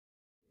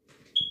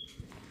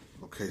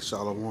Okay,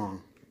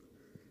 Shalom.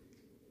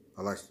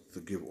 I like to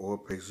give all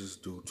praises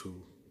due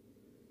to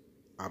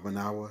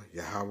Abanawa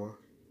Yahweh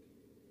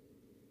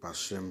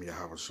Bashem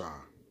Yahweh Shah.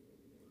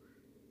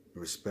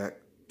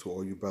 Respect to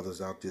all you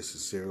brothers out there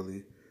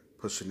sincerely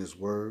pushing this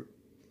word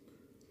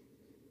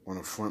on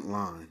the front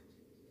line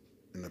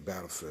in the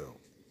battlefield,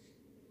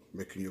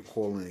 making your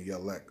calling and your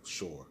elect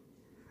sure.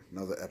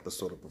 Another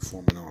episode of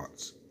Performing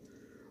Arts.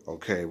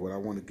 Okay, what I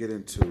want to get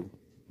into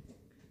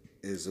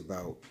is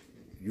about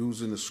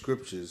using the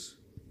scriptures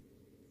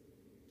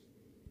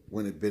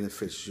when it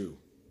benefits you.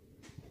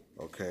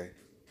 Okay?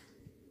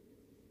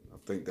 I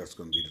think that's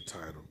going to be the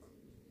title.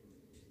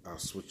 I'll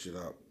switch it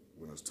up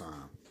when it's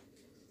time.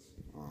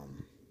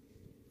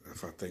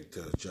 If I think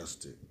to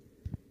adjust it,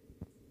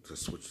 to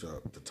switch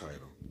up the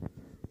title.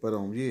 But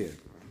yeah,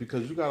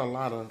 because you got a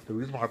lot of, the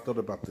reason why I thought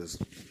about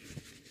this,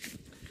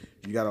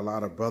 you got a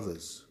lot of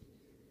brothers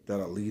that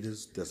are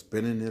leaders that's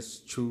been in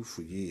this truth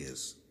for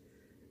years.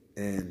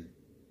 And,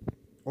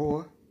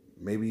 or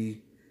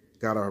maybe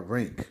got a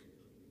rank,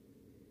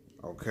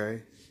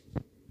 okay?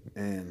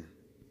 And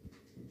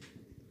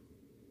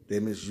they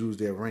misuse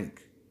their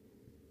rank.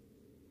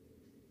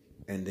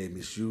 And they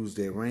misuse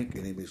their rank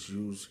and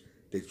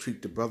they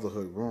treat the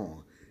brotherhood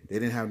wrong. They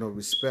didn't have no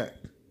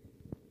respect.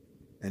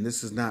 And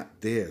this is not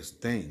their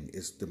thing.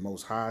 It's the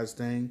Most High's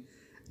thing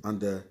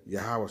under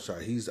Yahweh Shah.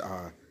 He's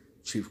our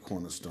chief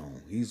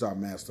cornerstone. He's our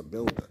master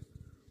builder.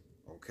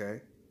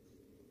 Okay?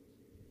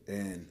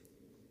 And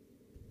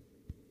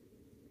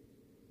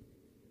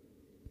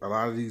a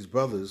lot of these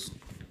brothers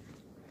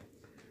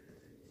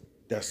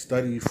that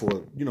study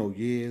for,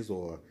 years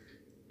or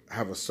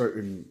have a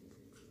certain,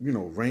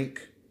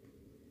 rank,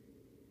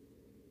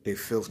 they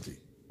filthy.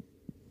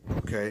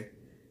 Okay?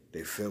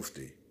 They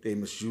filthy. They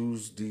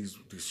misuse these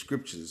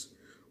scriptures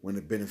when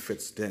it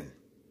benefits them.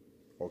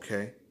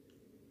 Okay?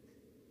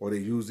 Or they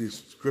use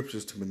these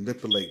scriptures to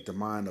manipulate the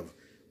mind of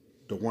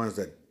the ones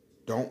that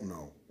don't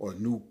know or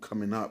new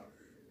coming up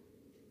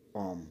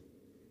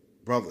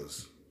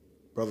brothers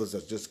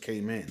that just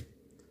came in,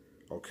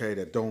 okay,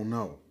 that don't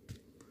know,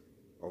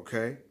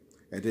 okay?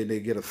 And then they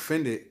get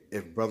offended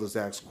if brothers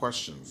ask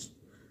questions,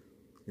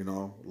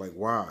 like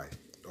why,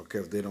 okay,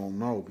 if they don't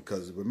know,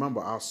 because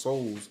remember our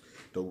souls,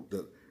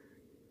 the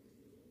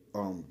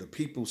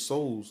people's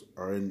souls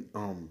are in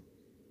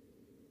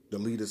the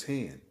leader's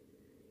hand.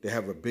 They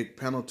have a big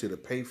penalty to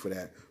pay for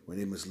that when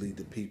they mislead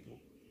the people,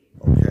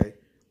 okay,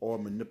 or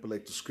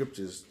manipulate the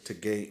scriptures to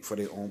gain for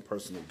their own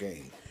personal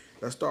gain.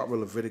 Let's start with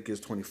Leviticus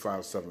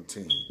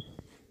 25:17.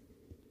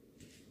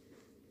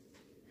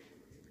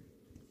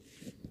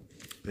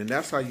 And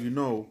that's how you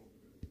know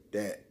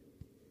that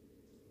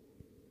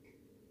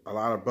a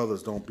lot of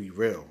brothers don't be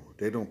real.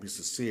 They don't be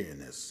sincere in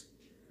this.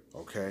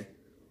 Okay?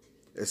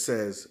 It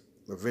says,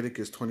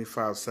 Leviticus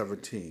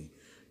 25:17,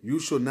 you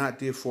shall not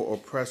therefore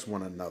oppress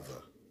one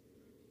another,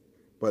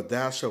 but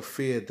thou shalt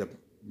fear the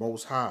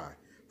Most High,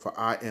 for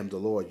I am the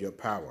Lord your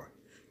power.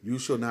 You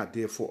shall not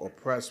therefore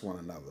oppress one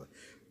another.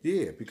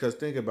 Yeah, because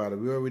think about it.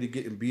 We're already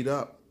getting beat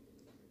up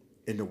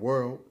in the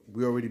world.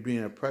 We're already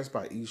being oppressed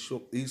by Esau.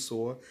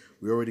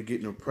 We're already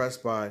getting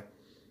oppressed by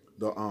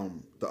the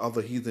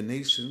other heathen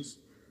nations.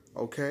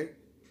 Okay?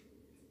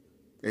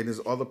 And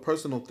there's other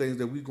personal things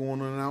that we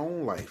going on in our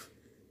own life.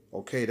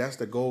 Okay, that's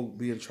the gold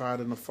being tried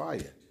in the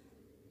fire.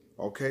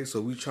 Okay, so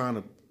we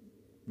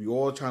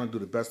all trying to do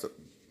the best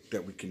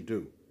that we can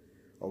do.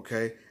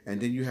 Okay?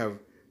 And then you have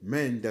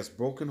men that's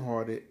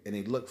brokenhearted and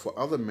they look for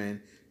other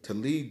men to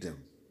lead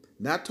them.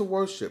 Not to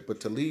worship, but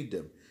to lead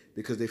them,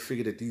 because they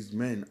figure that these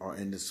men are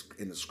in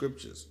the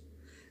scriptures.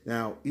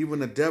 Now, even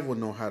the devil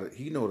know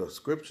the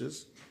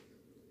scriptures,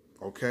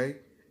 okay?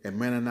 And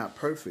men are not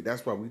perfect.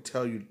 That's why we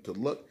tell you to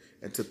look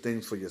into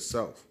things for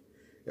yourself.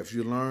 If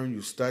you learn,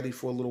 you study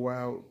for a little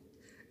while,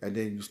 and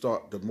then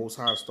the Most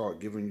High start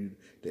giving you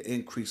the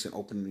increase in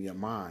opening your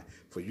mind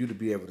for you to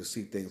be able to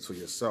see things for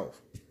yourself.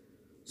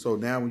 So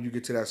now when you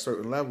get to that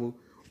certain level,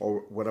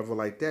 or whatever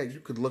like that, you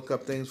could look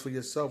up things for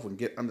yourself and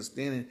get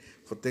understanding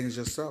for things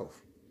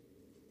yourself.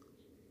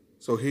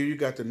 So here you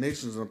got the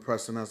nations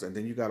oppressing us, and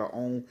then you got our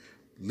own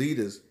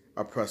leaders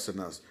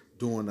oppressing us,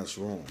 doing us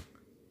wrong.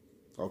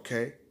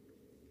 Okay?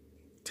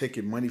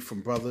 Taking money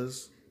from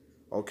brothers.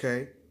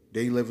 Okay?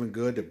 They living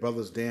good, the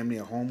brothers damn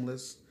near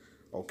homeless.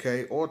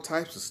 Okay? All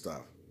types of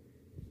stuff.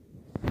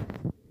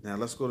 Now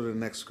let's go to the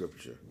next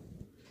scripture.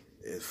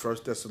 It's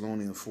 1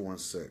 Thessalonians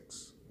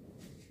 4:6.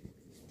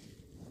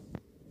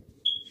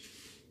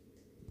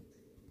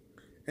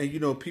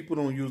 And people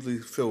don't usually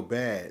feel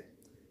bad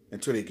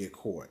until they get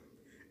caught.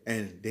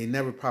 And they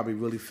never probably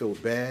really feel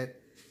bad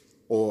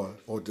or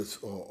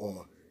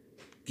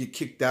get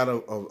kicked out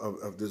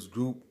of this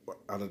group,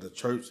 out of the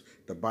church,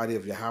 the body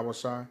of Yahweh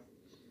Shai,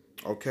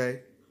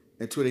 okay,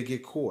 until they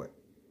get caught.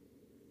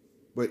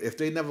 But if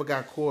they never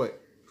got caught,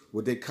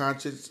 would their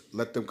conscience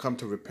let them come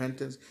to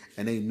repentance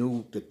and they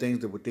knew the things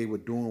that what they were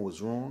doing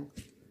was wrong?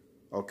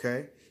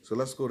 Okay? So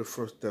let's go to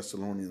 1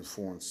 Thessalonians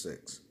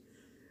 4:6.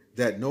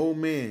 That no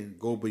man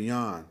go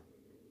beyond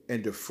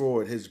and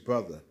defraud his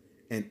brother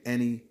in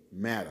any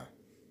matter.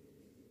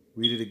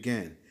 Read it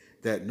again.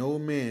 that no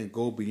man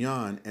go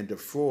beyond and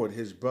defraud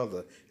his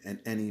brother in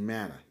any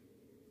manner,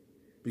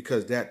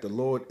 because that the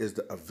Lord is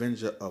the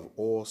avenger of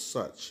all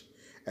such,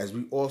 as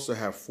we also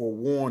have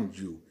forewarned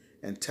you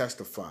and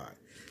testified.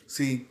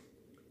 See,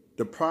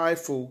 the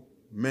prideful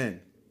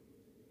men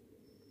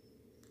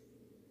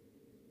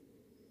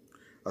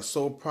are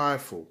so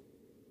prideful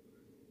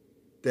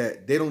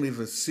that they don't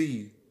even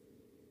see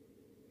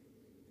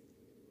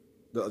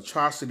the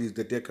atrocities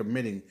that they're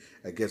committing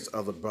against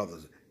other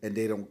brothers, and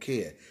they don't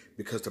care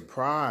because the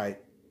pride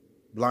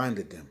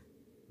blinded them,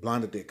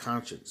 blinded their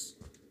conscience,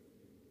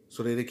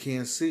 so that they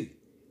can't see.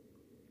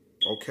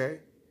 Okay?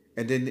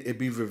 And then it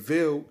be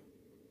revealed,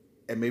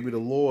 and maybe the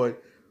Lord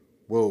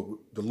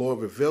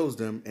reveals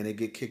them and they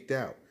get kicked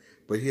out.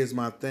 But here's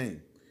my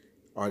thing.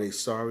 Are they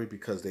sorry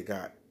because they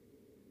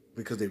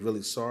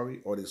really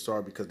sorry, or are they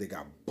sorry because they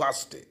got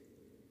busted?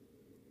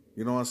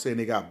 You know what I'm saying?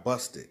 They got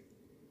busted.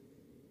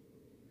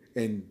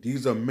 And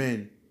these are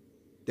men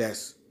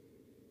that's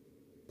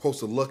supposed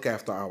to look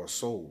after our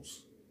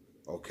souls.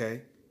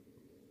 Okay?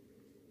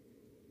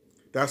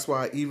 That's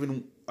why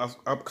even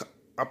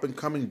up and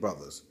coming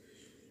brothers,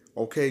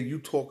 okay, you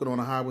talking on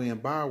a highway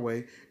and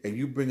byway and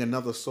you bring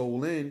another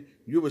soul in,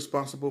 you're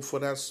responsible for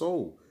that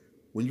soul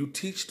when you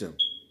teach them.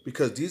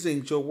 Because these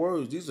ain't your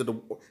words.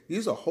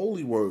 These are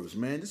holy words,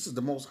 man. This is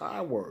the most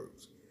high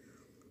words.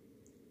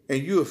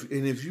 And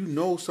if you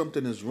know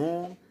something is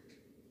wrong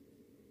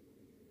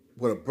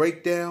with a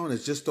breakdown, it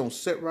just don't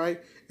sit right,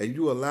 and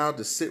you allowed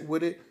to sit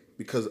with it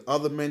because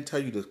other men tell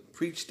you to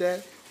preach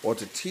that or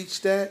to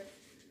teach that,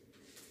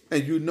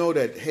 and you know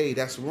that, hey,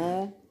 that's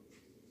wrong,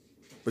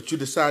 but you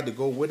decide to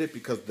go with it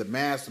because the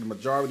mass and the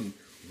majority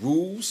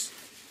rules,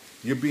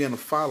 you're being a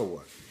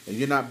follower, and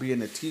you're not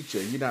being a teacher,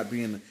 and you're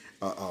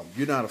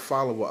not a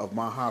follower of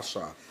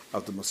Mahasha,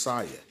 of the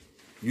Messiah.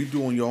 You're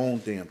doing your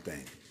own damn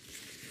thing.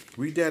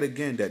 Read that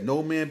again, that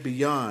no man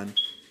beyond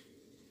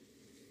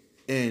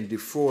and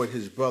defraud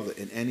his brother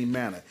in any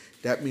manner.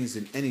 That means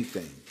in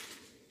anything.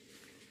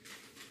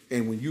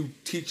 And when you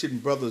teaching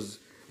brothers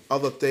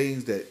other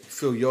things that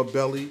fill your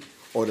belly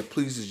or that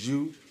pleases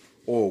you,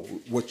 or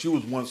what you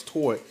was once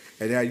taught,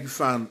 and now you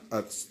find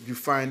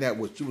that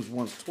what you was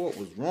once taught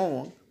was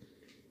wrong,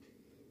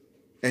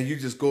 and you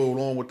just go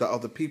along with the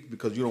other people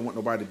because you don't want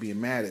nobody being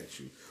mad at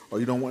you, or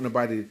you don't want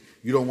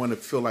to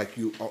feel like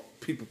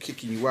people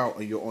kicking you out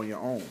and you're on your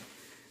own.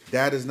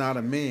 That is not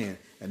a man,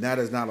 and that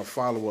is not a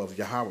follower of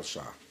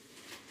Yahushua.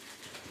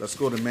 Let's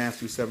go to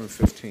Matthew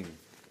 7:15.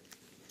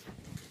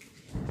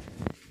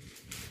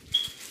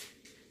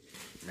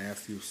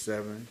 Matthew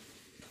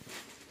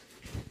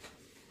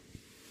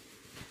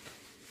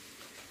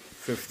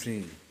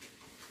 7:15.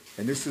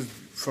 And this is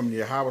from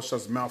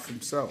Yahushua's mouth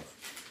himself.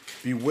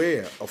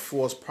 Beware of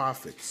false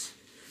prophets,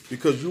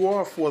 because you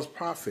are a false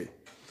prophet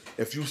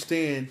if you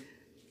stand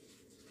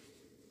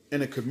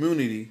in a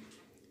community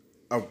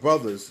of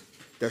brothers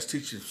that's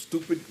teaching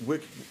stupid,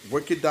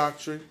 wicked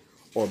doctrine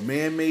or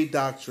man-made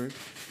doctrine,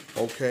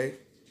 okay?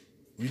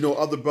 You know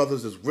other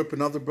brothers is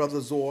ripping other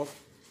brothers off,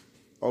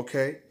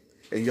 okay?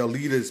 And your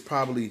leader is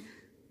probably,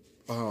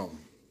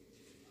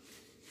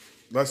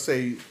 let's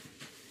say,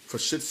 for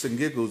shits and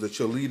giggles, that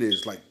your leader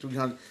is like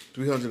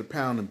 300 a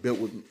pound and built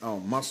with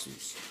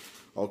muscles,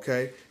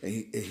 okay? And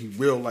he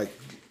real like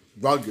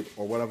rugged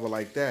or whatever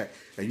like that.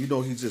 And you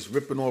know he's just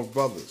ripping off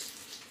brothers.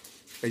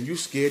 And you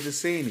scared to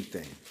say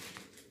anything.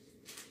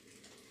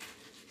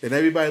 And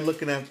everybody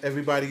looking at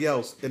everybody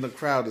else in the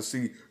crowd to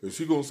see, is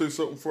he going to say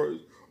something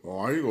first? Oh,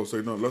 I ain't going to say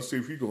nothing. Let's see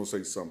if he's going to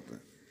say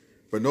something.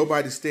 But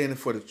nobody's standing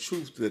for the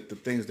truth, that the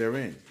things they're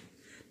in.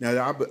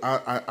 Now,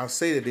 I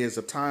say that there's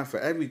a time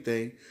for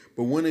everything,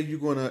 but when are you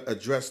going to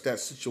address that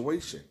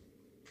situation?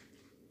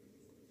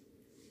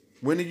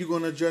 When are you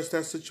going to address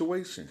that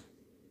situation?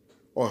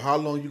 Or how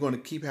long are you going to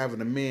keep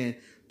having a man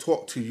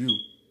talk to you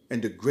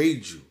and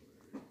degrade you?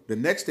 The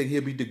next thing,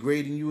 he'll be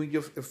degrading you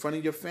in front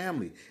of your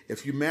family.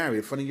 If you marry,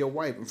 in front of your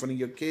wife, in front of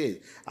your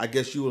kids. I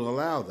guess you will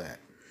allow that.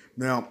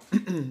 Now,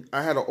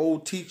 I had an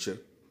old teacher.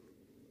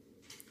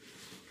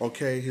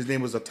 Okay, his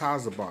name was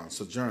Atazaban,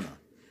 Sojourner.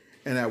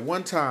 And at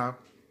one time,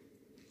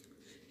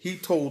 he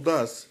told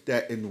us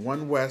that in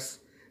One West,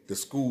 the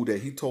school,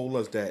 that he told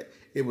us that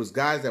it was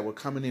guys that were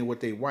coming in with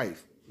their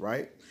wife,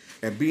 right?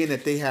 And being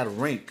that they had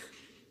rank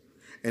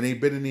and they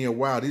been in there a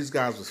while, these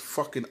guys was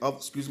fucking up,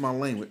 excuse my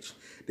language,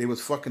 they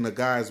was fucking the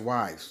guys'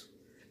 wives.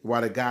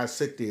 While the guys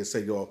sit there and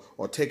say,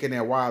 or taking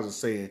their wives and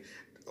saying,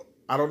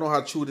 I don't know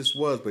how true this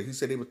was, but he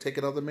said they were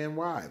taking other men's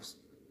wives.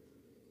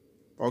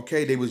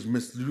 Okay, they was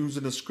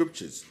misusing the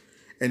scriptures.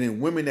 And then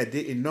women that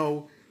didn't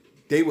know,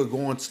 they were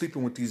going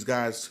sleeping with these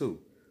guys too.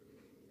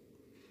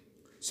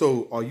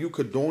 So are you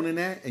condoning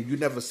that and you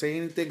never say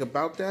anything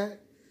about that?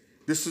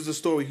 This is a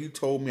story he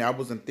told me. I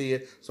wasn't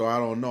there, so I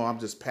don't know. I'm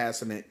just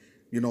passing it,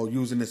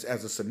 using this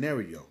as a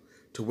scenario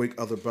to wake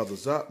other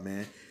brothers up,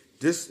 man.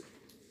 To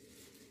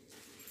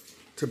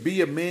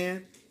be a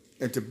man,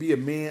 and to be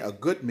a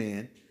good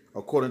man,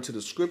 according to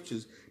the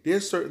scriptures,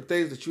 there's certain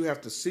things that you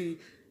have to see.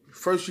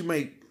 First, you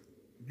may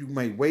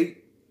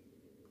wait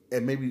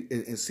and maybe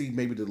and see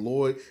maybe the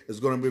Lord is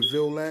going to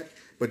reveal that.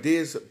 But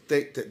there's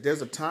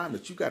a time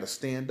that you got to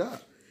stand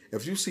up.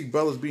 If you see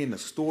brothers being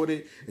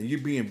extorted and you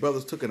being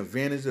brothers taken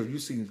advantage of, you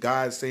see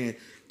guys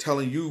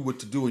telling you what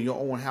to do in your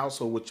own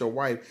household with your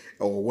wife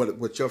or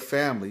with your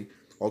family,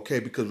 okay?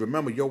 Because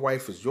remember, your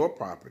wife is your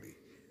property.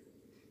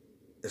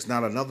 It's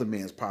not another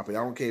man's property.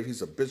 I don't care if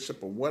he's a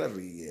bishop or whatever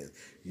he is.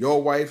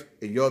 Your wife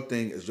and your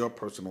thing is your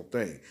personal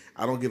thing.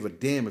 I don't give a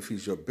damn if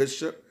he's your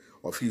bishop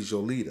or if he's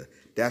your leader.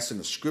 That's in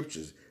the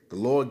scriptures. The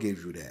Lord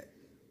gave you that.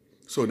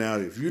 So now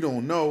if you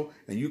don't know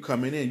and you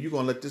coming in, you're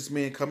going to let this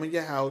man come in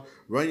your house,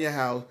 run your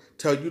house,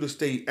 tell you to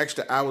stay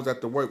extra hours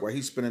at the work while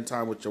he's spending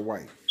time with your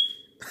wife.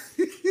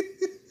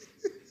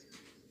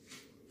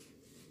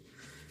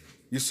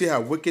 You see how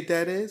wicked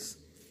that is?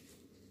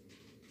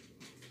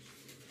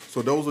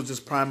 So those are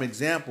just prime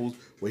examples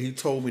where he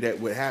told me that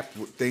would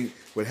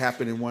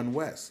happen in One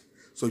West.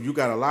 So you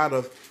got a lot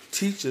of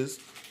teachers.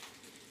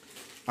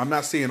 I'm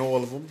not saying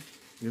all of them.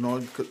 You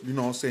know what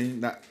I'm saying?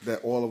 Not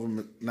that all of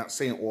them, not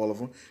saying all of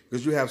them,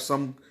 because you have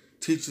some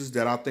teachers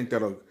that I think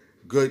that are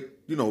good,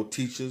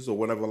 teachers or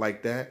whatever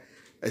like that.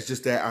 It's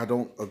just that I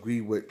don't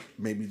agree with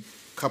maybe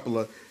a couple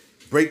of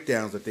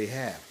breakdowns that they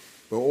have.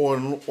 But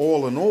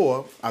all in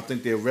all, I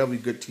think they're really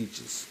good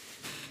teachers.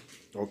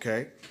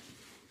 Okay?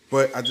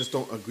 But I just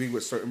don't agree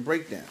with certain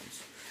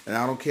breakdowns. And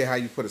I don't care how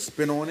you put a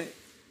spin on it,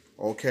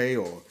 okay,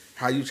 or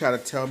how you try to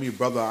tell me,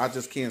 brother, I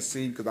just can't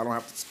see because I don't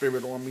have the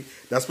spirit on me.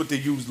 That's what they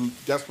usually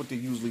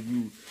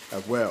use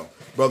as well.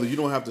 Brother, you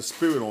don't have the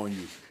spirit on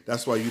you.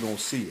 That's why you don't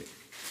see it.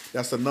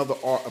 That's another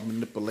art of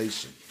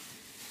manipulation.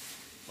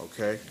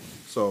 Okay?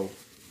 So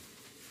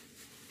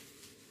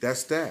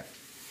that's that.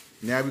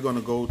 Now we're going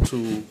to go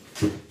to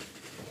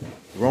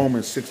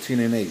Romans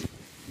 16:8.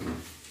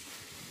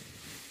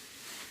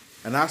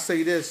 And I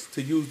say this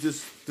to use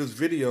this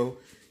video.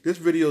 This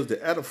video is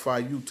to edify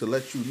you, to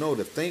let you know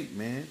to think,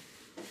 man.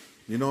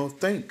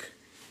 Think.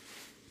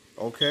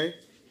 Okay?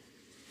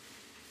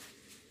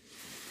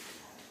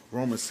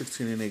 Romans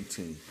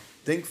 16:18.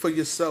 Think for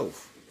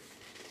yourself.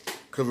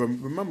 Because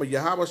remember,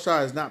 Yahweh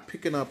Shai is not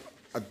picking up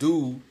a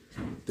dude.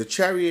 The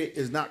chariot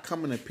is not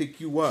coming to pick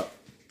you up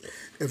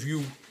if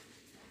you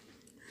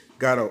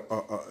got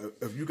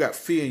if you got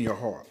fear in your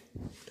heart.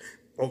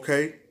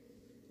 Okay?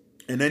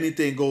 And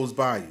anything goes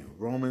by you.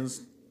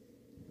 Romans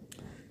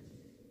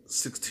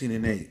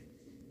 16:8.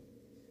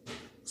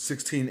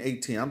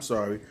 16:18. I'm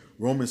sorry.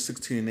 Romans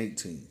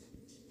 16:18.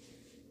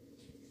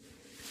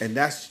 And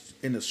that's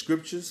in the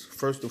scriptures,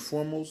 first and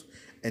foremost,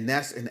 and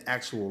that's in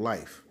actual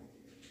life.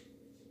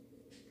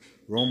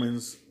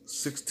 Romans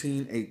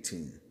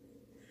 16:18.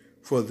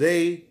 For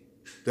they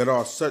that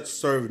are such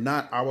serve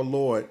not our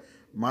Lord,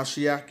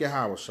 Mashiach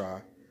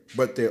Yahushua,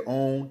 but their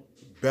own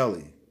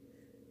belly,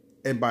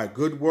 and by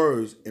good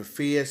words and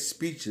fair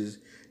speeches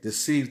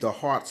deceive the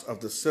hearts of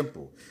the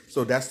simple.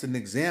 So that's an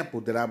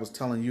example that I was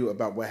telling you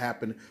about what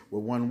happened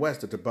with One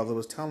West that the brother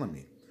was telling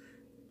me.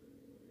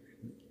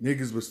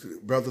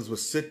 Brothers would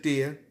sit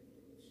there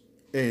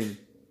and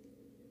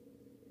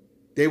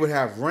they would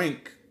have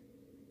rank,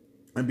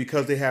 and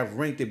because they have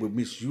rank, they would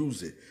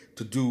misuse it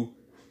to do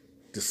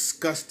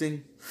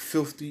disgusting,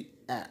 filthy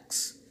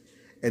acts.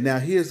 And now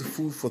here's the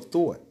food for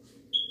thought.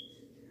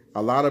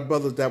 A lot of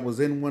brothers that was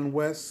in One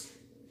West,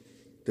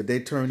 did they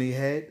turn their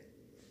head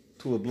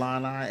to a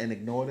blind eye and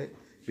ignored it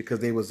because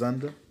they was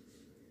under?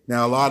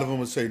 Now, a lot of them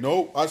would say,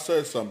 no, I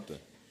said something.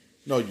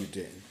 No, you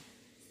didn't.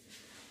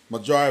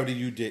 Majority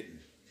you didn't.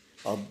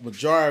 A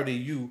majority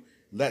you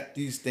let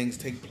these things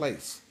take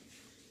place.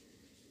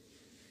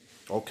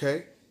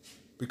 Okay?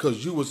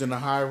 Because you was in a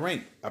high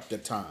rank at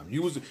that time.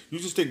 You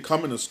just didn't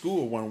come into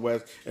school at One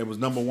West and was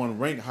number one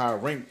rank, high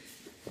rank.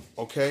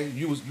 Okay?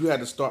 You had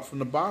to start from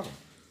the bottom.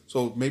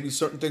 So maybe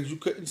certain things you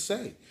couldn't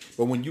say.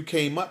 But when you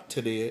came up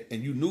to there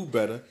and you knew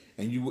better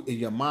and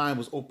your mind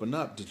was open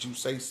up, did you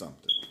say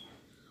something?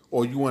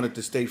 Or you wanted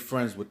to stay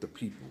friends with the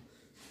people?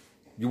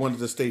 You wanted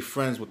to stay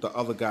friends with the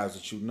other guys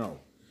that you know?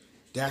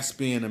 That's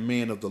being a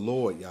man of the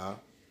Lord, y'all.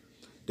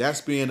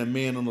 That's being a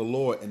man of the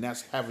Lord, and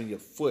that's having your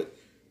foot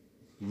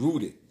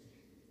rooted.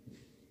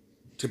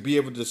 To be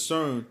able to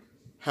discern,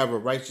 have a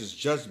righteous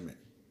judgment.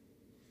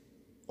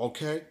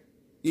 Okay?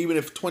 Even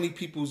if 20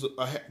 people's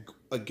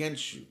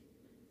against you.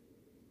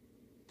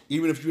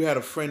 Even if you had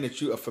a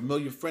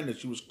familiar friend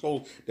that you was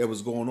close that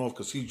was going off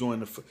because he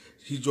joined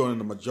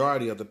the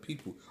majority of the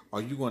people,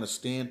 are you going to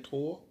stand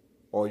tall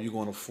or are you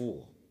going to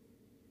fall?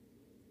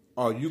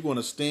 Are you going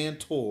to stand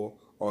tall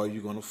or are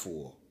you going to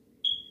fall?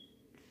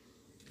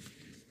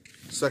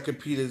 2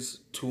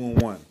 Peter's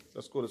 2:1.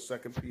 Let's go to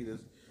 2 Peter's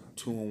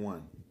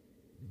 2:1.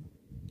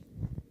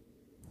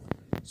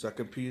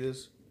 2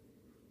 Peter's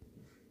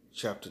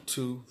chapter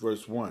 2,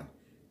 verse 1.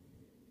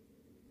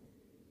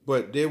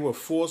 But there were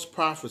false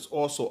prophets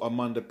also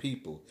among the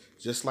people,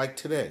 just like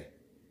today.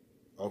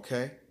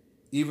 Okay?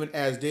 Even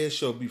as there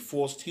shall be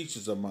false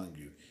teachers among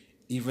you,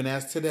 even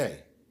as today,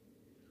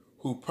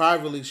 who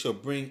privately shall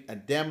bring a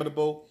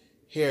damnable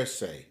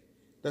heresy.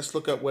 Let's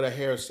look up what a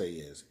heresy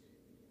is.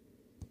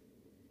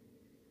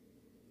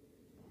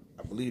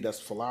 I believe that's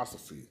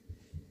philosophy.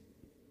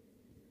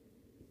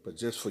 but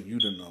just for you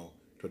to know,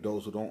 to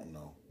those who don't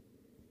know.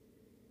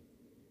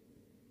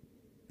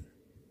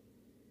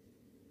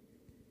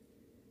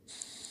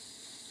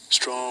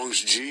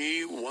 Strong's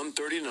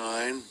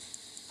G139,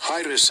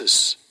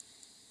 Hyresis.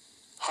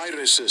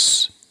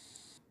 Hyresis.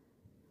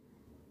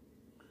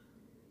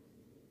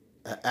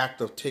 An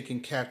act of taking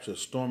capture,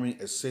 storming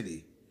a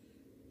city,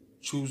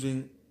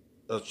 choosing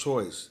a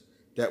choice,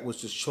 that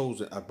which is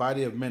chosen, a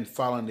body of men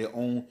following their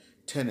own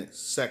tenet,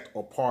 sect,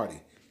 or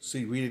party.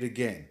 See, read it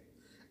again.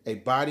 A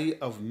body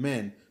of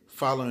men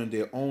following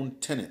their own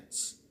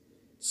tenets,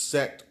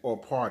 sect, or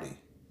party.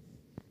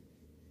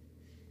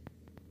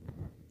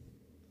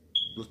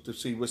 Look to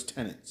see which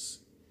tenets.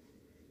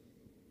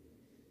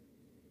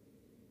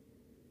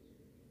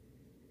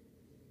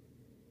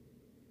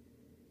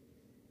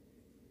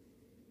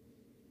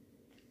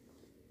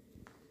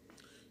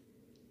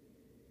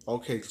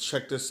 Okay,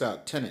 check this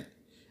out. Tenet.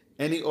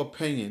 Any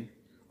opinion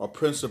or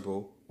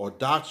principle or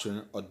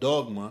doctrine or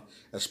dogma,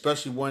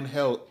 especially one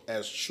held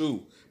as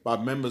true by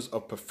members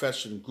of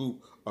profession,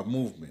 group, or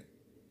movement,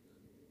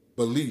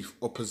 belief,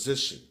 or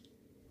position.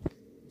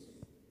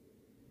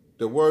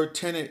 The word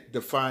tenet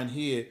defined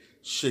here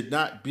should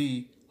not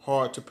be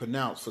hard to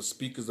pronounce for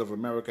speakers of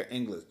American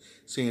English,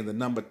 seeing the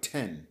number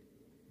 10,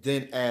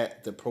 then add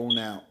the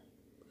pronoun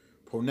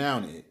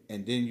it,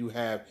 and then you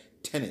have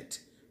tenet,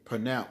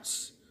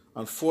 pronounce.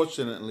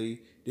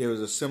 Unfortunately, there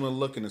is a similar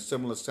look and a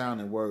similar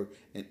sounding word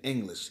in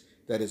English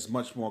that is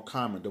much more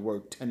common, the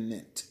word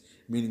tenant,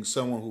 meaning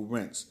someone who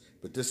rents.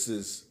 But this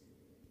is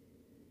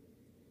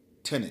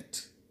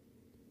tenant.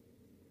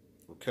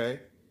 Okay?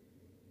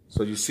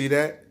 So you see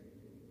that?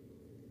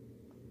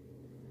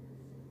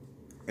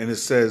 And it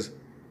says,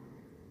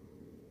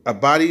 a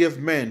body of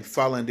men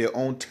following their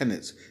own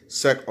tenets,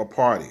 sect, or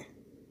party.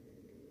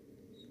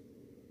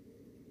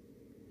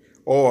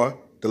 Or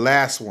the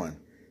last one,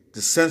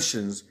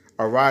 dissensions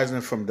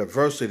arising from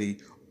diversity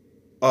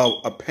of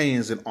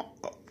opinions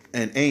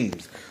and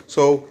aims.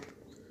 So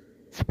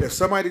if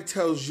somebody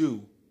tells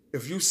you,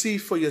 if you see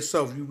for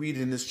yourself, you read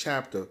in this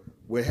chapter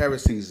where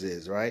heresies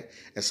is, right?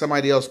 And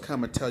somebody else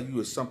come and tell you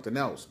it's something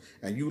else,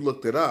 and you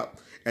looked it up,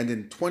 and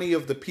then 20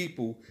 of the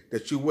people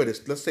that you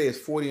with, let's say it's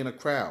 40 in a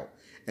crowd,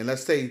 and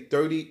let's say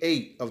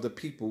 38 of the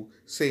people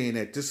saying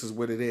that this is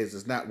what it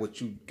is not what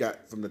you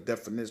got from the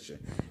definition.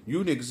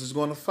 You niggas is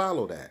going to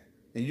follow that,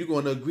 and you're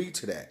going to agree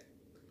to that,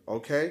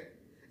 okay?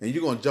 And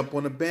you're going to jump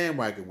on the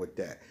bandwagon with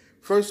that.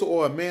 First of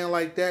all, a man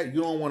like that,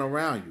 you don't want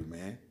around you,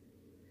 man.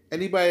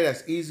 Anybody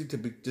that's easy to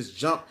just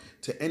jump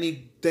to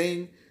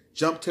anything,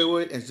 jump to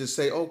it, and just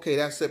say, okay,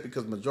 that's it,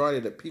 because majority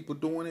of the people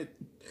doing it,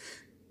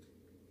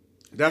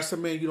 that's the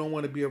man you don't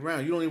want to be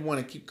around. You don't even want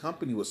to keep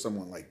company with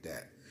someone like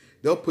that.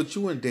 They'll put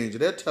you in danger.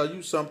 They'll tell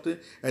you something,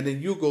 and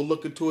then you go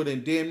look into it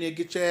and damn near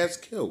get your ass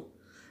killed.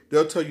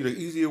 They'll tell you the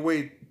easier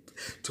way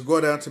to go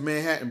down to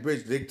Manhattan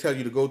Bridge. They tell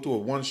you to go through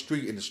one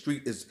street, and the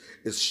street is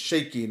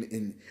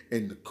shaking,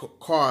 and the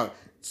car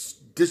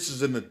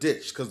dishes in the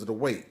ditch because of the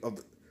weight of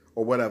the,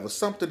 or whatever.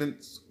 Something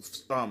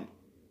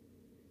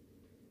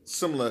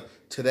similar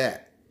to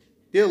that.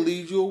 They'll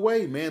lead you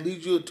away, man.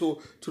 Lead you to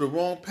the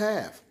wrong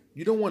path.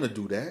 You don't want to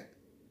do that.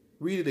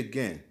 Read it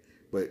again.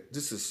 But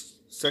this is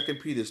 2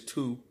 Peter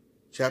 2,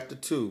 chapter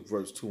 2,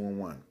 verse 2 and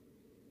 1.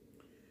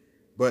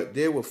 But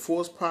there were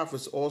false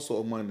prophets also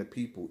among the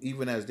people,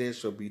 even as there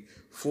shall be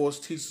false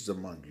teachers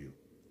among you,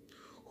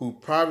 who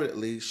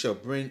privately shall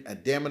bring a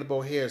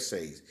damnable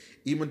heresies,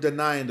 even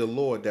denying the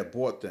Lord that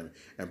bought them,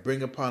 and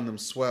bring upon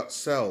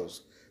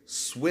themselves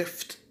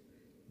swift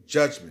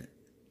judgment.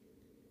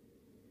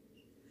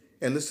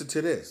 And listen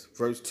to this,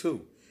 verse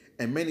 2.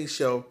 And many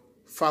shall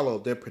follow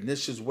their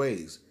pernicious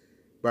ways,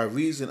 by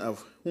reason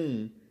of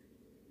whom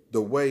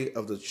the way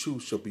of the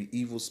truth shall be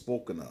evil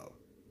spoken of.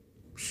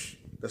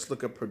 Let's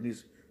look at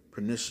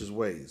pernicious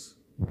ways.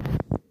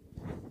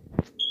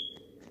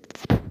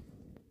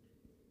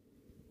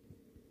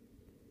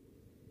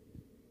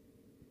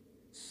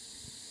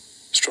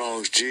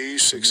 Strong's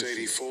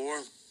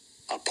G684,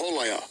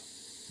 Apolia.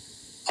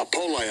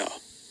 Apolia.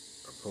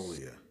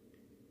 Apolia.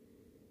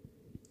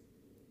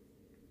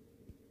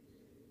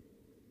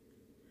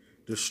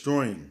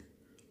 Destroying,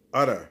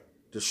 utter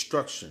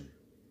destruction.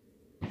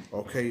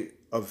 Okay,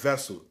 of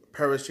vessel,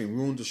 perishing,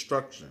 ruin,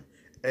 destruction.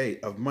 A,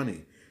 of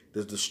money,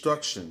 the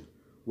destruction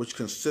which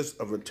consists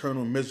of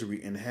eternal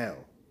misery in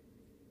hell.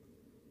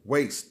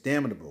 Waste,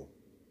 damnable.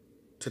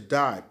 To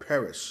die,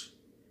 perish.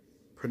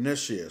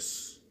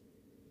 Pernicious.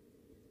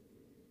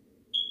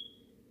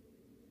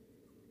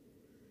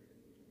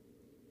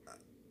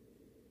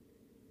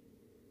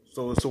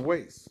 So it's a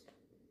waste.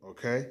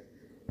 Okay?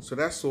 So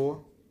that's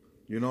all.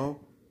 You know?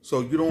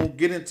 So you don't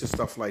get into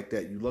stuff like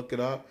that. You look it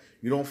up.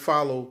 You don't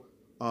follow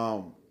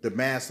the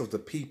mass of the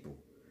people.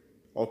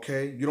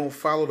 Okay? You don't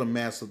follow the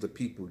mass of the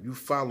people. You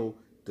follow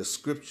the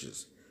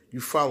scriptures.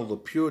 You follow the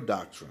pure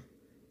doctrine.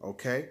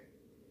 Okay?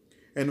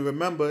 And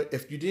remember,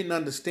 if you didn't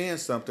understand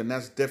something,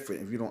 that's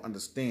different if you don't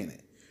understand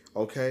it.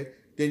 Okay?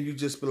 Then you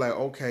just be like,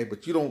 okay,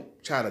 but you don't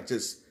try to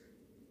just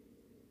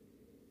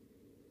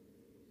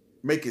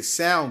make it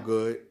sound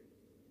good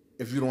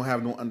if you don't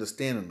have no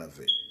understanding of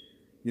it.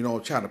 You know,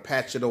 trying to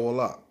patch it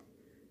all up.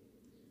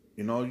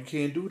 You know, you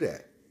can't do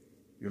that.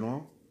 You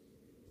know?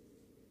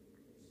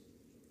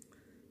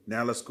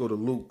 Now let's go to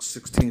Luke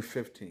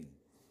 16:15.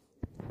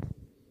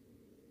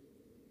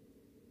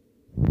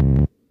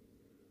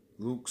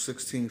 Luke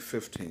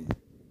 16:15.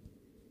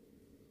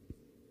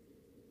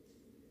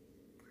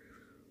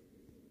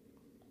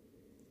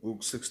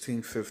 Luke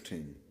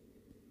 16:15.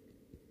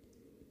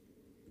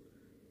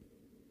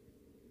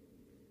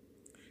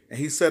 And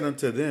he said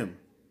unto them,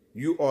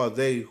 you are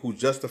they who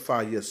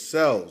justify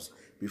yourselves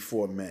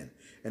before men.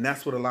 And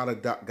that's what a lot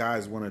of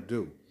guys want to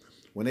do.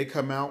 When they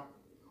come out,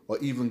 or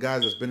even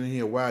guys that's been in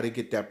here a while, they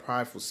get that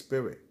prideful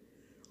spirit.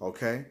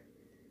 Okay?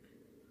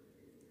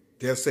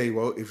 They'll say,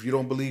 well, if you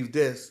don't believe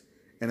this,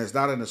 and it's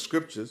not in the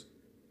scriptures,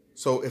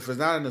 so if it's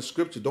not in the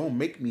scripture, don't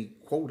make me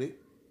quote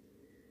it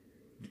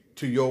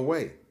to your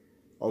way.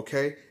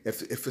 Okay?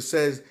 If it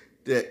says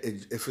that,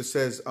 if it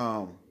says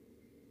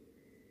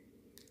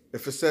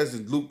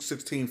in Luke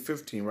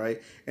 16:15,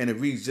 right, and it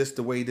reads just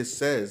the way this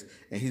says,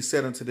 and he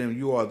said unto them,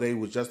 you are they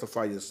who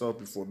justify yourself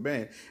before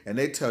men, and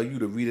they tell you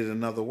to read it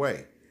another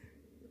way.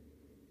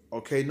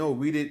 Okay, no,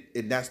 read it,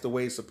 and that's the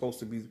way it's supposed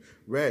to be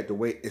read. The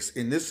way it's,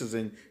 and this is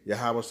in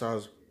Yahweh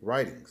Shah's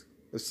writings.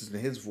 This is in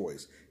his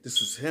voice.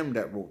 This is him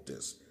that wrote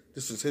this.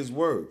 This is his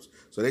words.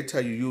 So they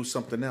tell you use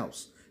something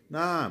else.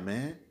 Nah,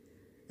 man.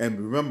 And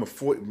remember,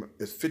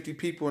 there's 50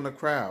 people in the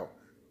crowd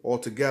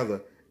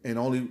altogether, and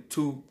only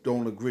 2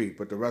 don't agree,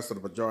 but the rest of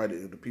the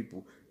majority of the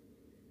people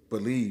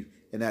believe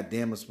in that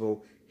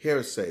damnable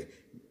heresy.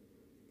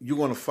 You're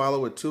going to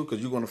follow it too,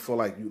 because you're going to feel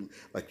like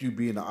you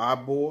being the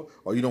oddball,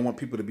 or you don't want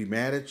people to be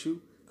mad at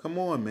you. Come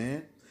on,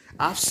 man.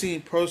 I've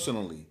seen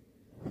personally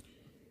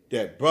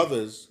that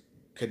brothers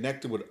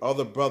connected with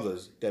other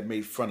brothers that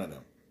made fun of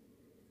them,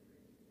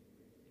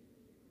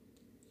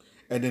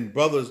 and then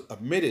brothers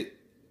admitted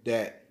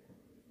that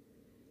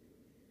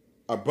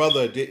a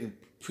brother didn't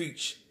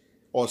preach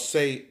or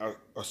say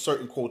a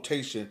certain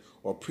quotation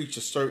or preach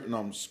a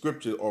certain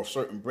scripture or a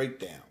certain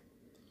breakdown.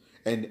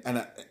 And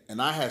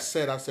I had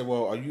said,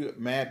 well, are you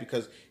mad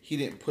because he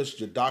didn't push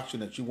the doctrine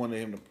that you wanted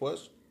him to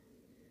push?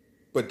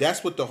 But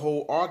that's what the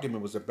whole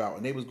argument was about,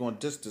 and they was going to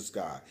diss this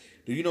guy.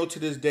 Do you know to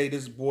this day,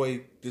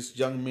 this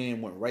young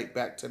man went right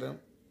back to them?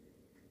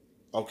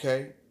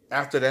 Okay?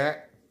 After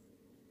that?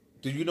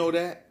 Do you know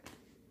that?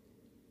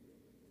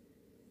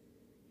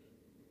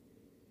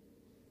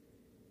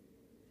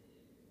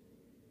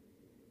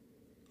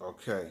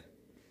 Okay.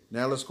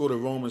 Now let's go to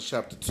Romans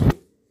chapter 2. And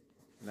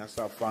that's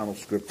our final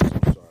scripture.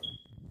 I'm sorry.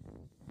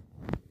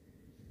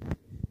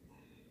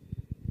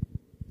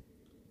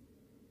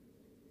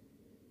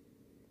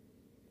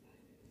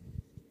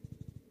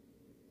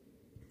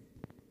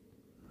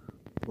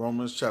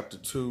 Romans chapter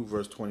 2,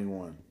 verse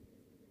 21.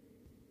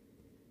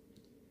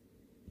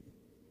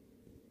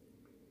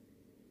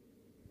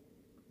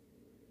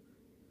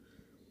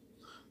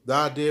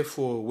 Thou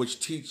therefore which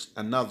teach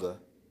another,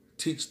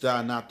 teach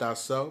thou not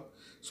thyself.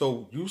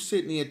 So you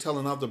sitting here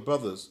telling other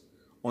brothers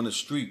on the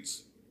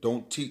streets,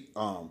 don't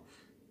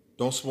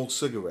smoke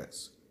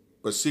cigarettes,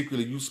 but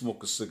secretly you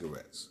smoking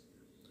cigarettes.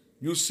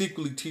 You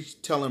secretly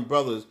telling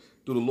brothers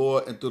through the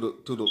Lord and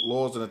through the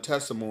laws and the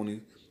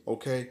testimony,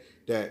 okay,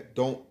 that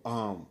don't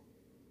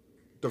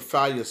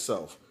defile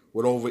yourself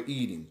with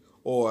overeating,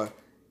 or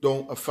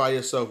don't defile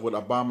yourself with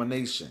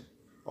abomination,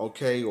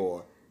 okay,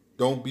 or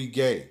don't be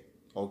gay,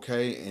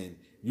 okay, and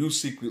you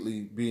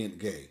secretly being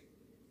gay,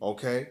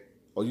 okay,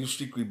 or you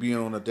secretly being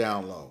on the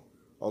down low,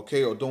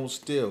 okay, or don't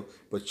steal,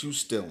 but you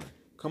stealing.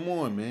 Come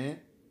on, man.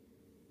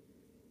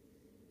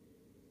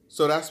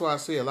 So that's why I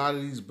say a lot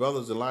of these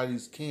brothers, a lot of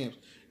these camps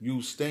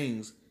use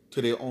things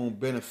to their own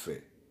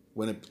benefit,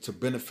 to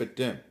benefit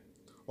them.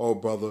 Oh,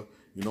 brother,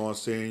 you know what I'm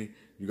saying?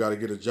 You got to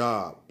get a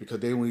job because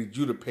they don't need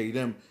you to pay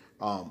them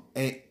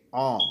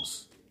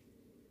alms.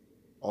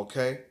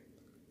 Okay?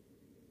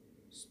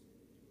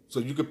 So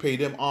you could pay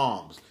them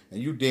alms,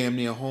 and you damn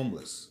near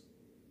homeless.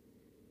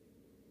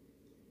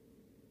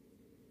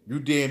 You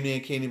damn near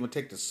can't even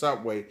take the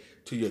subway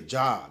to your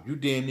job. You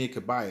damn near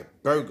could buy a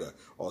burger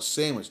or a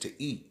sandwich to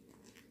eat.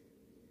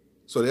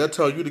 So they'll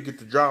tell you to get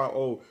the job.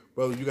 Oh,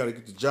 brother, you got to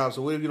get the job.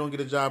 So what if you don't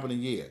get a job in a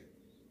year?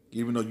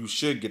 Even though you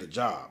should get a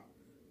job.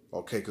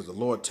 Okay, because the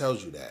Lord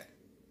tells you that.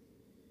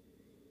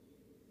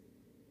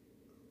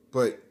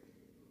 But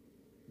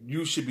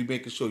you should be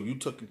making sure you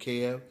taken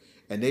care of,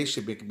 and they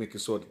should be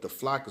making sure that the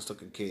flock is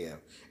taken care of,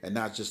 and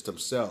not just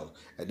themselves.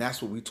 And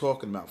that's what we're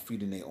talking about,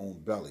 feeding their own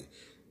belly.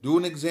 Do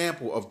an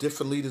example of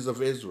different leaders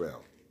of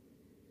Israel.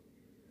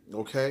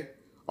 Okay?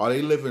 Are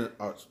they living?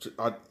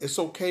 It's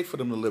okay for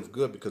them to live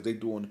good because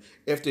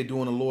if they're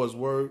doing the Lord's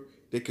word,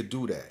 they could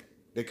do that.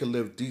 They could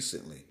live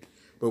decently.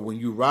 But when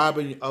you're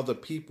robbing other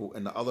people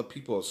and the other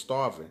people are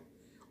starving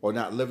or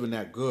not living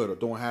that good or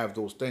don't have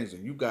those things,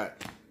 and you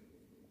got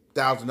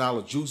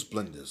 $1,000 juice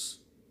blenders,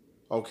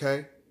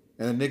 okay?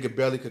 And a nigga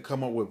barely could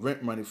come up with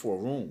rent money for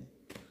a room.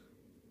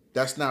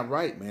 That's not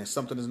right, man.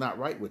 Something is not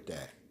right with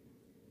that.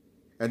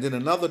 And then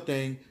another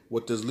thing,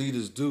 what these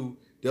leaders do,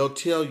 they'll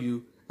tell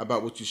you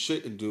about what you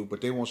shouldn't do,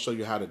 but they won't show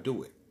you how to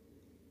do it.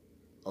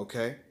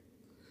 Okay?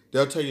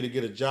 They'll tell you to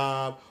get a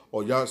job,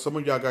 or some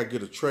of y'all got to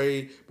get a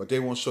trade, but they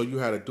won't show you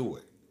how to do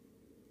it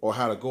or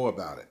how to go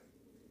about it.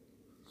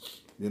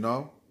 You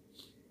know?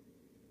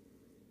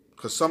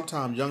 Because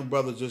sometimes young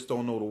brothers just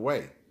don't know the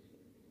way.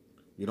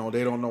 You know,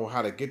 they don't know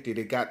how to get there.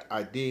 They got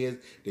ideas,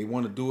 they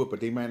want to do it, but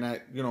they might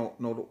not,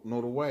 know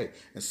the way.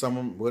 And some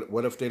of them,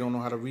 what if they don't know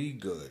how to read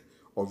good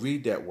or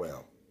read that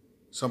well?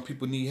 Some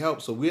people need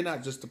help. So we're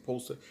not just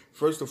supposed to,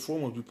 first and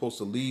foremost, we're supposed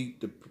to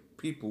lead the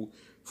people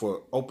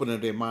for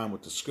opening their mind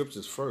with the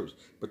scriptures first.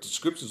 But the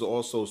scriptures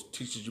also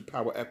teaches you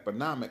power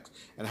economics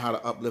and how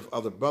to uplift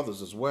other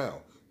brothers as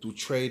well through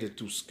trade and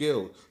through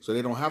skill, so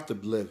they don't have to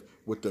live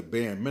with the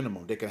bare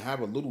minimum. They can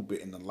have a little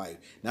bit in the life,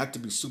 not to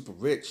be super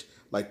rich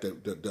like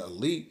the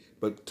elite,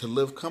 but to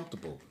live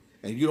comfortable.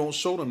 And you don't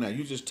show them that.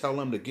 You just tell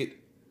them to get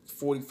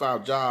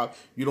 45 jobs.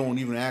 You don't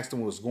even ask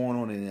them what's going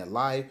on in their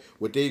life,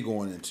 what they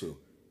going into.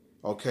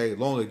 Okay, as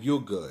long as you're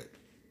good.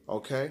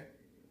 Okay?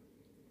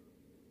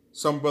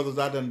 Some brothers,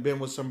 I done been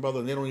with some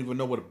brothers, and they don't even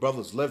know where the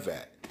brothers live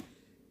at.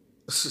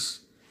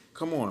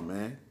 Come on,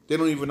 man. They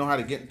don't even know how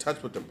to get in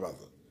touch with the brother.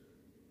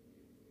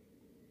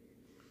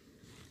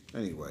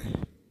 Anyway.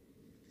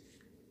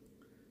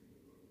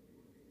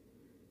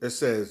 It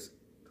says,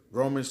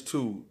 Romans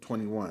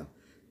 2:21.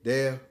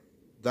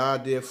 Thou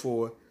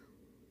therefore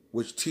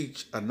which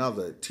teach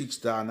another,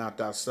 teach thou not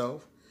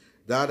thyself.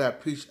 Thou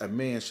that preach a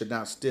man should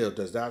not steal.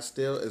 Does thou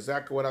steal?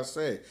 Exactly what I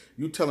said.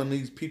 You telling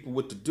these people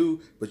what to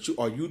do, but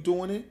are you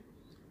doing it?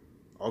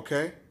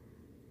 Okay.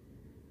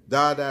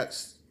 Thou that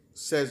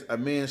says a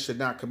man should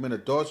not commit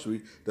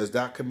adultery, does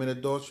thou commit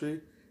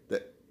adultery?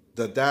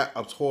 Does thou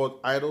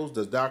abhor idols?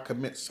 Does thou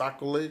commit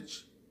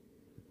sacrilege?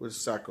 What does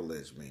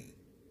sacrilege mean?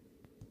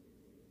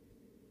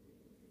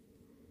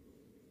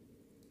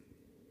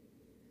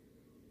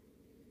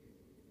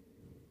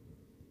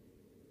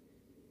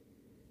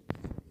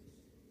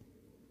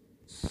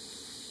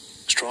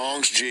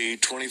 Strong's G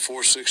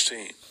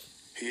 2416.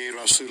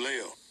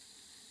 Hierasuleo.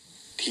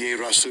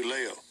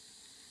 Hierasuleo.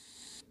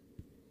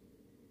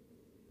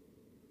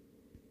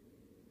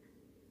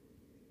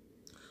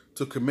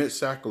 To commit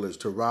sacrilege,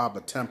 to rob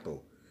a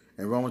temple.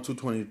 In Romans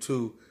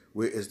 2:22,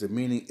 where is the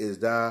meaning is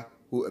thou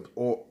who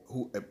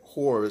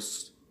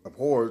abhors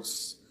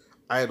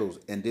idols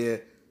and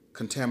their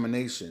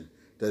contamination,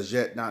 does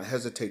yet not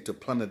hesitate to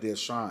plunder their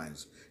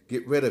shrines.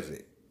 Get rid of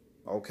it.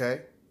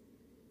 Okay?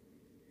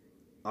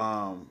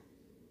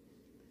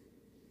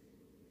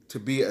 To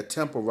be a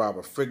temple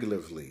robber,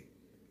 figuratively.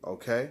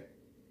 Okay?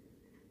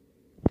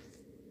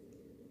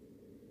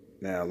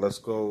 Now, let's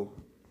go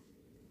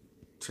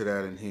to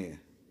that in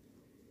here.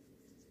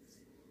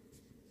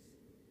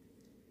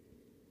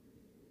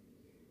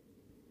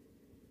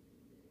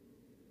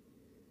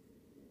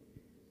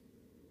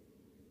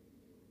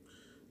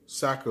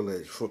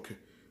 Sacrilege, for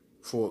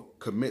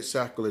commit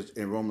sacrilege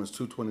in Romans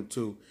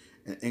 2:22.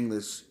 In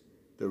English,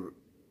 it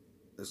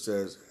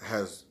says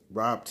has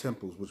robbed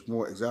temples, which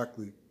more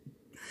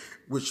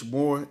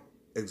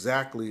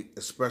exactly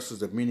expresses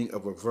the meaning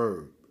of a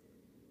verb.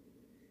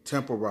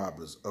 Temple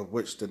robbers, of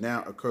which the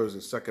noun occurs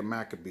in 2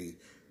 Maccabees,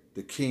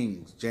 the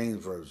King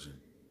James Version.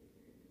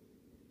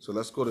 So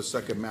let's go to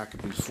 2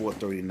 Maccabees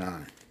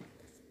 4:39.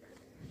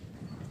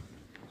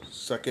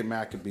 2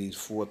 Maccabees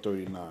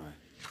 4:39.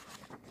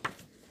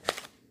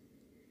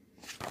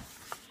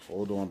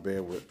 Hold on,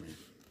 bear with me.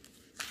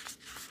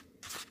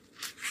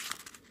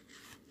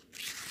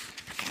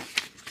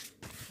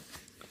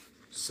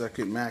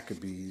 Second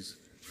Maccabees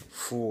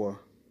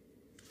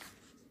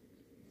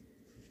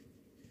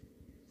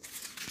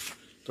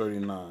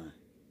 4:39.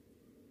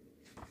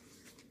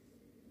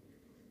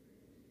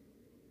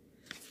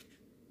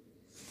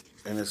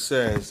 And it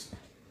says,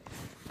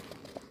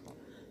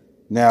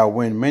 now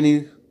when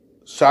many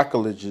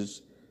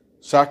sacrileges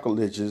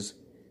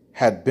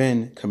had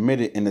been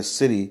committed in the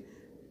city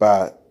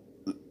by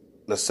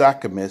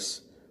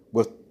Lysachamus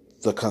with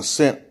the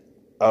consent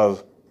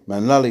of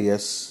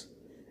Menelaus,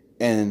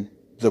 and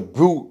the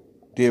bruit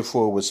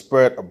therefore was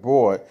spread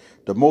abroad,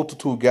 the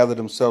multitude gathered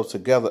themselves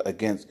together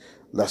against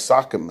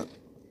Lysachamus,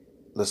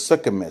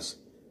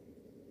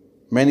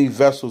 many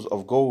vessels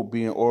of gold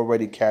being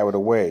already carried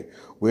away,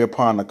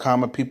 whereupon the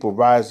common people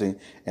rising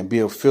and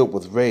being filled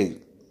with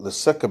rage,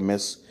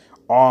 Lysachamus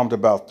armed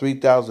about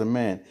 3,000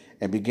 men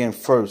and began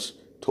first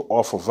to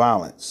offer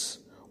violence.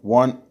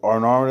 One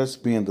Honorius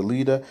being the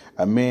leader,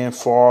 a man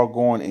far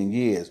gone in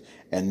years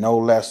and no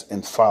less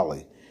in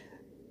folly.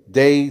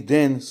 They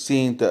then,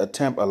 seeing the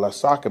attempt of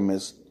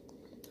Lysachamus,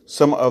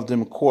 some of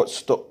them caught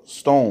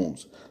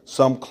stones,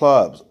 some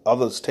clubs,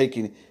 others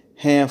taking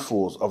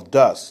handfuls of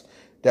dust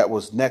that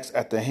was next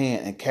at the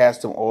hand, and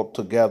cast them all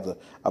together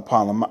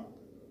upon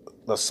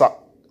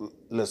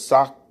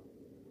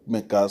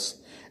Lysachamus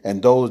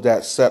and those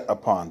that sat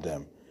upon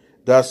them.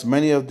 Thus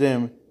many of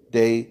them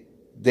they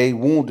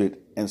wounded,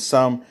 and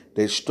some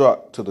they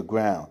struck to the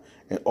ground,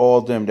 and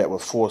all them that were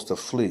forced to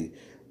flee.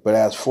 But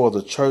as for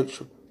the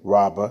church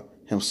robber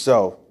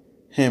himself,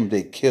 him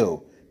they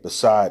killed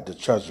beside the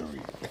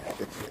treasury.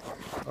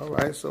 All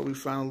right, so we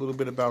found a little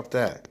bit about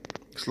that.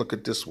 Let's look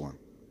at this one.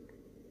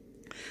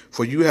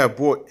 For you have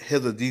brought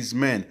hither these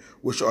men,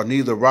 which are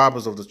neither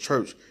robbers of the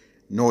church,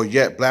 nor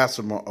yet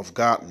blasphemer of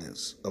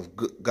goddess.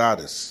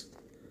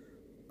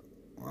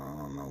 I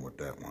don't know what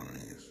that one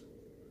is,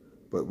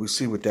 but we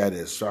see what that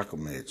is,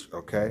 sacrilege,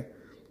 okay?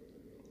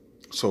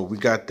 So we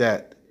got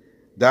that.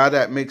 Thou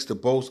that makes the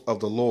boast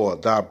of the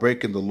Lord, thou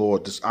breaking the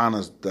Lord,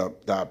 dishonors the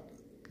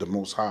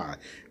Most High.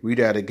 Read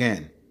that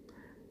again.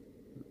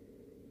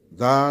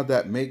 Thou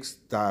that makes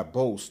thy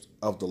boast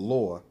of the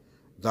Lord,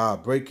 thou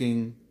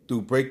breaking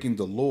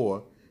the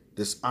law,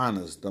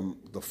 dishonors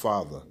the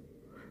Father.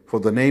 For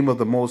the name of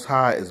the Most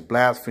High is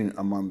blasphemed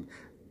among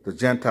the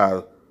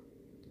Gentiles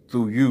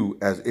through you,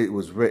 as it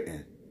was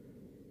written.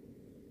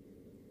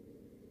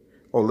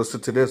 Oh,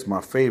 listen to this, my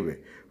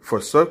favorite.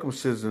 For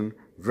circumcision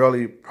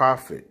verily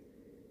profit,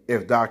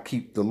 if thou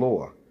keep the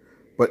law.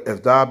 But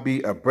if thou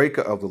be a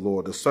breaker of the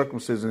law, the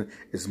circumcision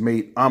is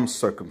made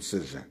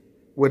uncircumcision.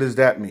 What does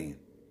that mean?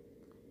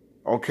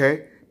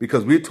 Okay?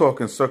 Because we're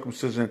talking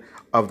circumcision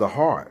of the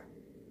heart.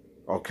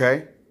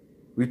 Okay?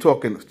 We're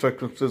talking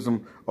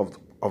circumcision of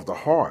the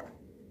heart.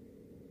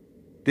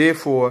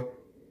 Therefore,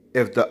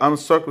 if the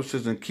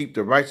uncircumcision keep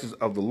the righteousness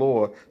of the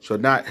Lord, shall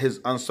not his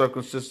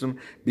uncircumcision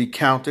be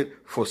counted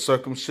for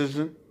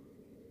circumcision?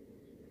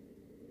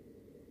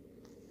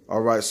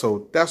 All right,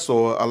 so that's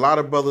all. A lot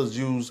of brothers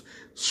use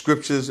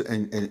scriptures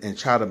and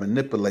try to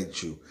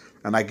manipulate you.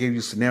 And I gave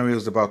you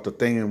scenarios about the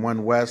thing in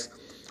One West.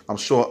 I'm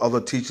sure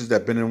other teachers that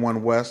have been in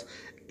One West,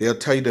 they'll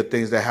tell you the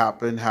things that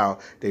happened, how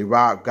they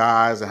robbed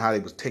guys and how they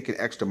was taking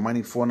extra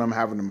money for them,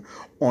 having them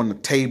on the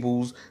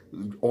tables,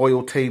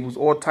 oil tables,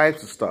 all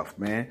types of stuff,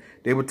 man.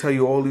 They would tell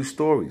you all these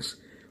stories,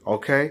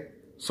 okay?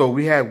 So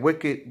we have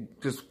wicked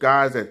just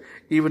guys that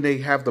even they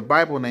have the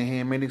Bible in their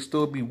hand, man, they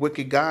still be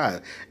wicked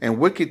guys. And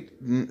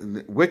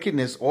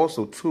wickedness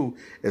also, too,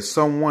 is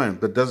someone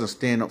that doesn't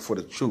stand up for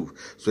the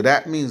truth. So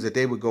that means that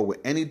they would go with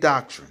any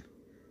doctrine,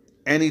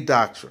 and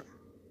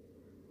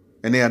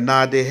they'll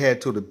nod their head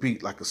to the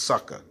beat like a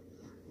sucker.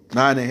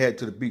 Nod their head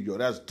to the beat. Yo,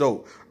 that's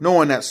dope.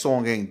 Knowing that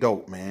song ain't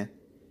dope, man.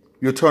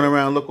 You'll turn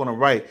around, look on the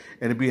right,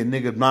 and it'll be a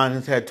nigga nodding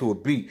his head to a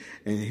beat.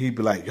 And he'd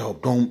be like, yo,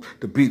 boom,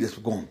 the beat is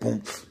going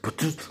boom,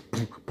 boom,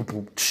 boom,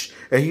 boom.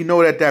 And he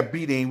know that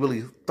beat ain't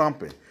really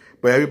thumping.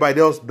 But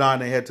everybody else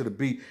nodding their head to the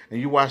beat.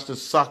 And you watch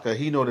this sucker,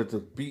 he know that the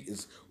beat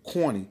is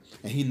corny,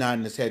 and he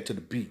nodding his head to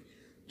the beat,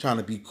 trying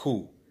to be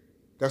cool.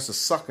 That's a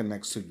sucker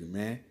next to you,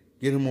 man.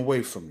 Get him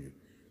away from you.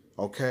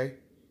 Okay?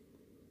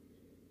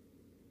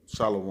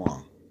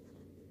 Shalom.